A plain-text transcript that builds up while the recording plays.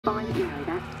Fine, you know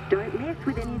that. Don't mess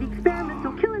with any of the experiments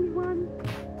or kill anyone.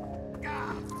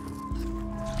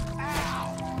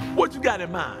 What you got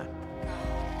in mind?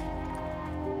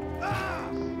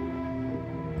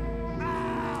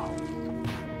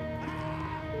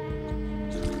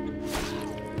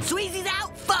 Sweezy's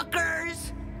out,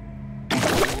 fuckers!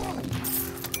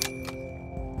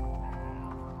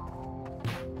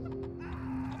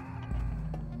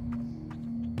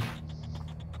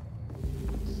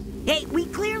 Hey, we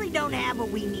clearly don't have what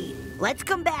we need. Let's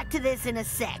come back to this in a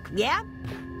sec, yeah?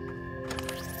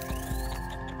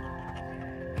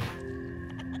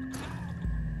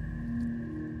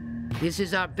 This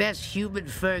is our best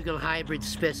human-Fergal hybrid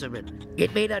specimen.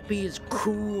 It may not be as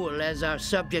cool as our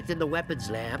subject in the weapons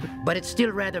lab, but it's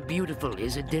still rather beautiful,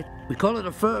 isn't it? We call it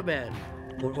a furman,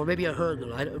 or maybe a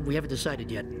Hergal. We haven't decided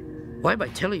yet. Why am I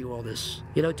telling you all this?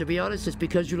 You know, to be honest, it's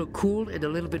because you look cool and a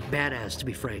little bit badass, to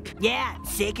be frank. Yeah,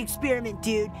 sick experiment,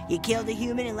 dude. You killed a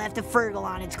human and left a Fergal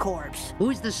on its corpse.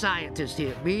 Who's the scientist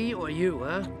here, me or you,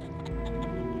 huh?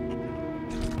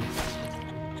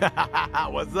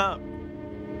 What's up?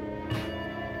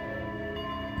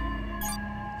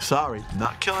 Sorry,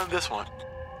 not killing this one.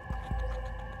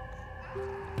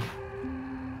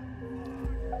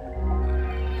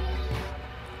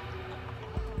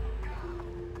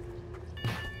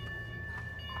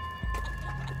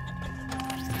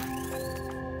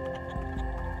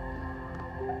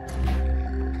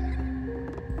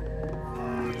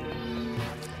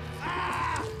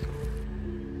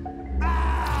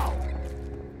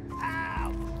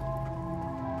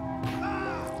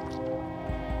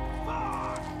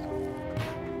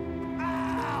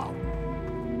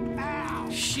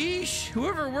 Sheesh,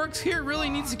 whoever works here really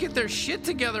needs to get their shit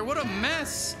together. What a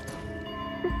mess.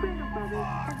 The Fergal brothers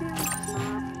are very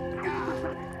smart, capable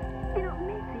brothers. They're not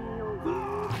messy or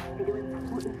weird. They do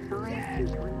important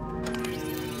science too.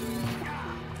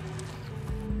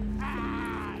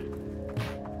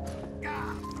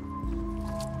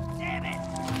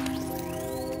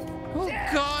 Oh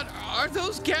God, are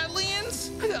those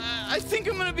Gatlians? I think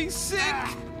I'm gonna be sick.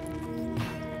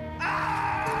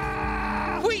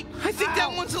 Wait, I think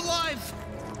that one's alive.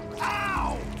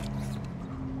 Ow!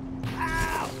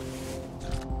 Ow!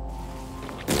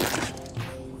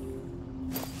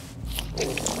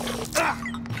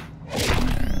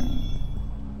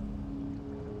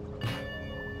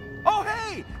 Oh,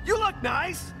 hey! You look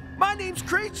nice! My name's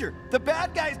Creature. The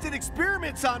bad guys did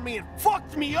experiments on me and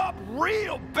fucked me up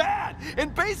real bad in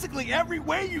basically every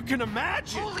way you can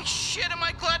imagine. Holy shit, am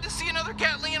I glad to see another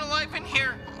Gatlian alive in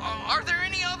here. Are there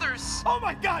any others? Oh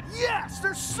my god, yes!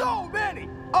 There's so many!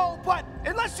 Oh, but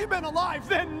unless you've been alive,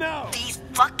 then no. These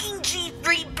fucking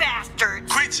G3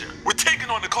 bastards! Creature, we're taking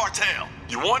on the cartel.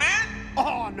 You want in?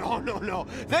 Oh, no.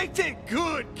 They take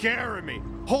good care of me.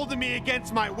 Holding me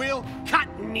against my will,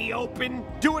 cutting me open,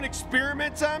 doing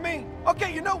experiments on me.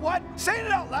 Okay, you know what? Saying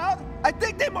it out loud, I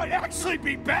think they might actually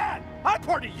be bad. I'm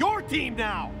part of your team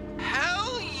now.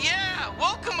 Hell yeah!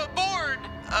 Welcome aboard,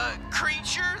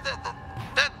 Creature.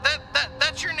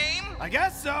 That's your name? I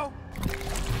guess so.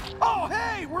 Oh,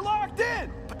 hey, we're locked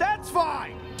in. But that's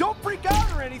fine. Don't freak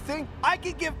out or anything. I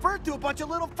can give birth to a bunch of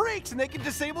little freaks and they can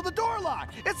disable the door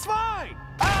lock. It's fine.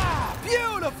 Ah,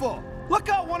 beautiful. Look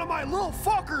how one of my little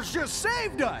fuckers just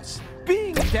saved us.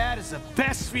 Being a dad is the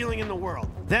best feeling in the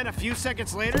world. Then a few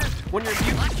seconds later, when your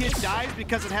mutant kid dies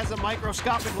because it has a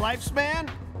microscopic lifespan,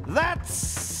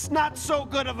 that's not so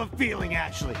good of a feeling,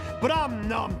 actually. But I'm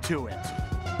numb to it.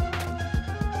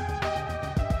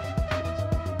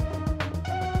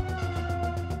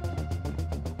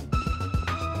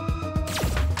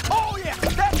 Oh yeah,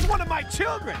 that's one of my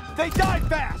children. They die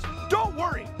fast. Don't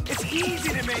worry, it's easy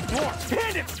to make more,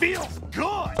 and it feels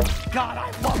good. God,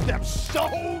 I love them so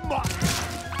much.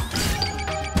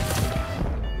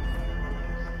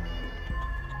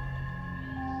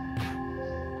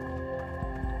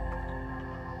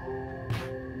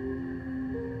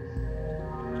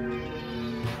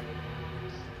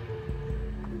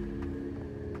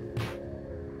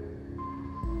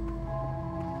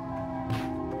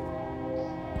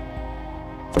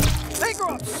 They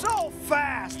grow up so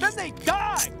fast, then they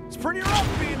die. It's pretty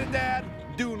rough being a dad.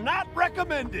 Do not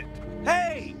recommend it.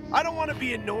 Hey, I don't want to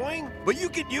be annoying, but you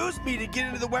could use me to get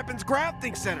into the weapons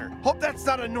crafting center. Hope that's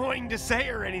not annoying to say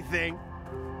or anything.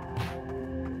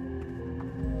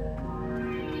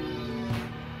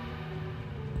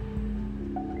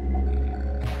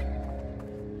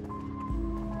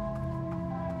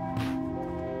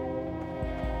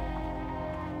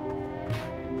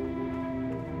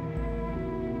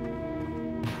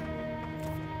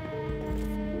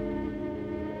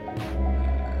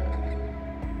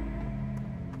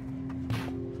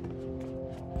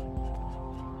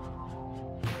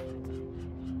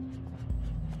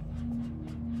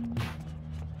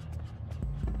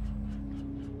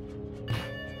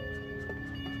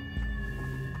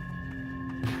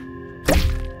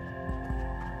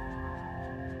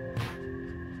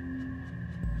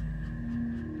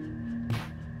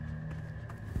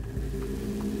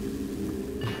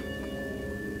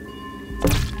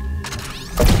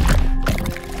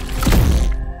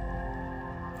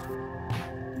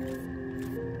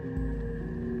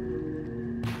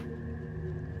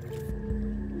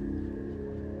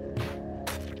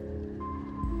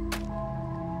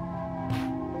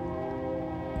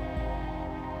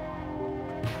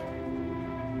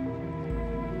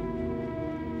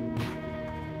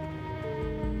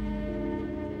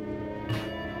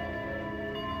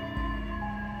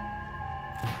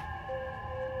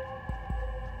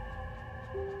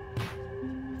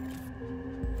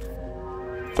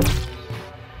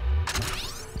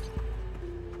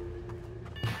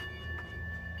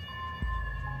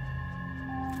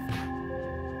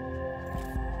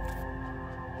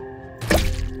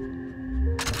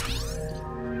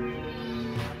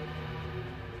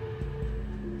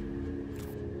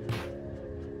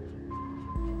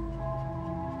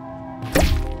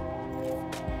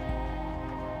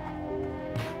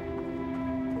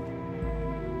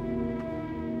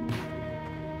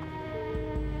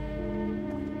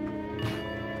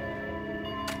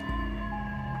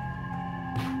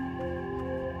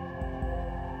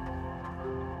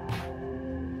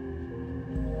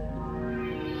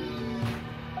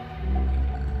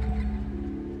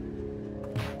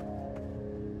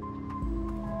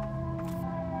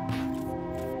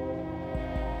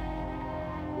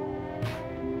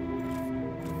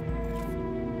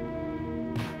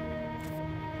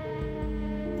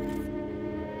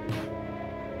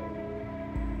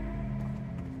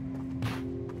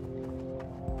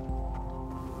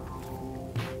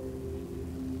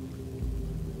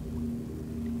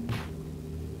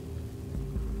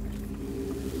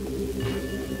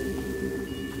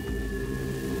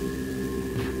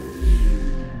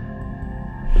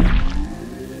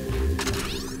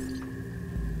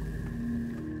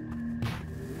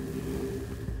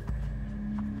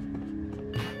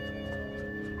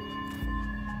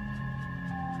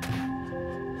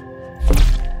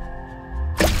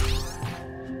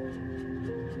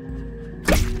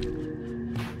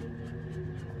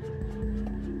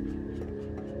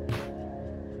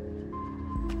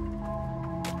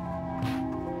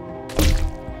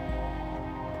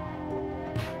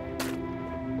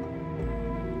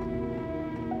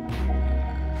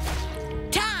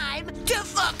 to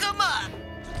fuck them up.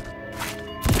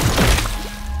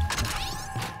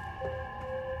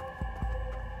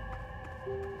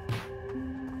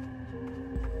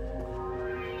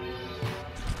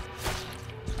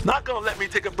 Not gonna let me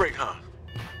take a break, huh?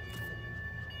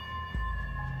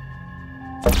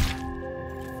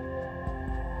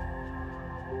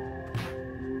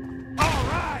 All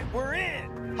right, we're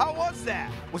in. How was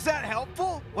that? Was that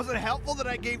helpful? Was it helpful that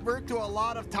I gave birth to a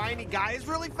lot of tiny guys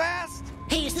really fast?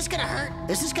 Hey, is this gonna hurt?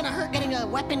 Is this gonna hurt getting a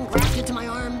weapon grafted to my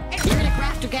arm? You're gonna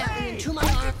graft a Gatling into my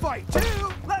I arm? can fight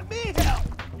too. Let me help.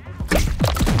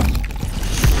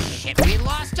 Shit, we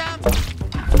lost him.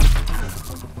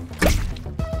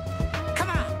 Come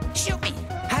on, shoot me.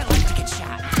 I like to get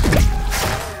shot.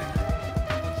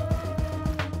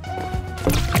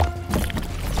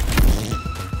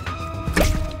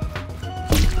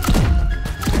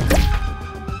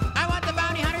 I want the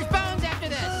bounty hunter's bones after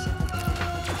this.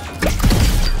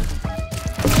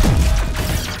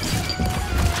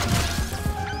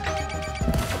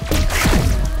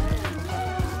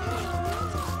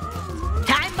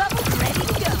 Time bubble's ready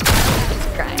to go.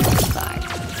 Crying inside.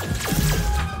 I'm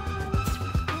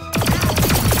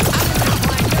gonna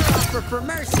apply your offer for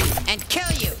mercy and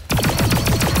kill you.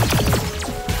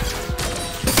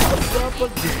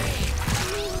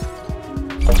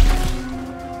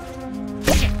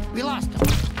 Shit, we lost him.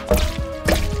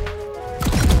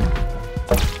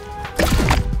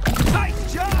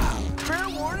 Nice job. Fair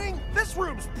warning, this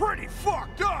room's pretty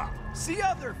fucked up. See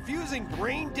how they're fusing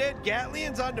brain-dead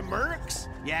Gatlians onto Mercs?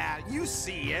 Yeah, you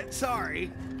see it.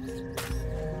 Sorry.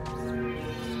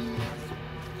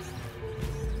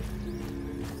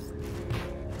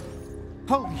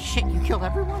 Holy shit, you killed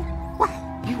everyone?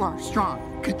 Wow, you are strong.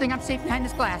 Good thing I'm safe behind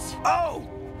this glass. Oh,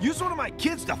 use one of my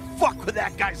kids to fuck with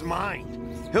that guy's mind.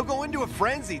 He'll go into a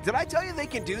frenzy. Did I tell you they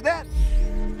can do that?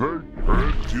 They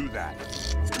can't do that.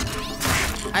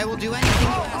 I will do anything you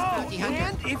ask, bounty hunter.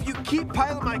 And if you keep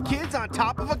piling my kids on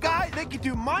top of a guy, they can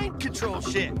do mind control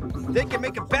shit. They can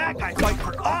make a bad guy fight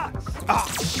for us. Oh,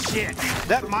 shit.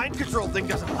 That mind control thing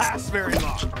doesn't last very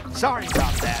long. Sorry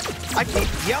about that. I keep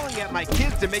yelling at my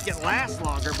kids to make it last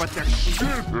longer, but they're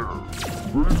shit.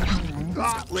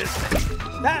 Not listening.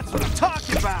 That's what I'm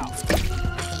talking about.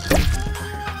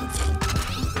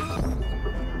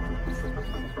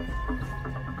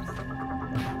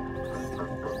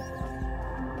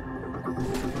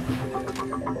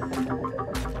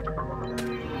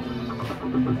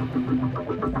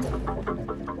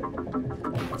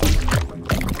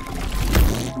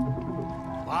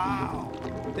 Wow.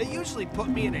 They usually put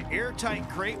me in an airtight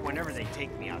crate whenever they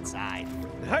take me outside.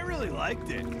 I really liked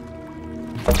it.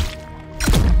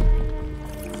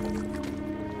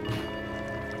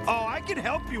 Oh, I can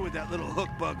help you with that little hook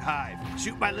bug hive.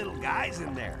 Shoot my little guys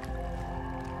in there.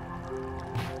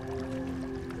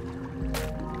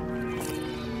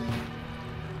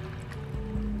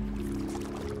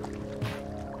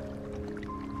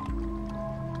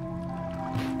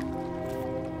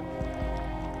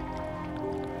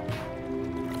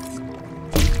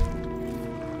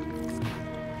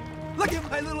 Look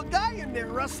at my little guy in there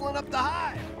rustling up the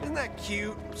hive. Isn't that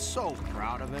cute? I'm so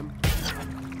proud of him.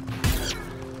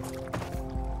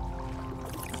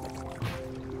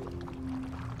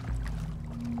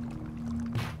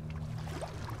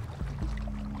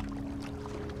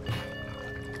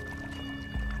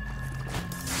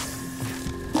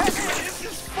 Hey, this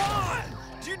is fun!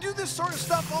 Do you do this sort of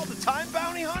stuff all the time,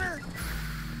 Bounty Hunter?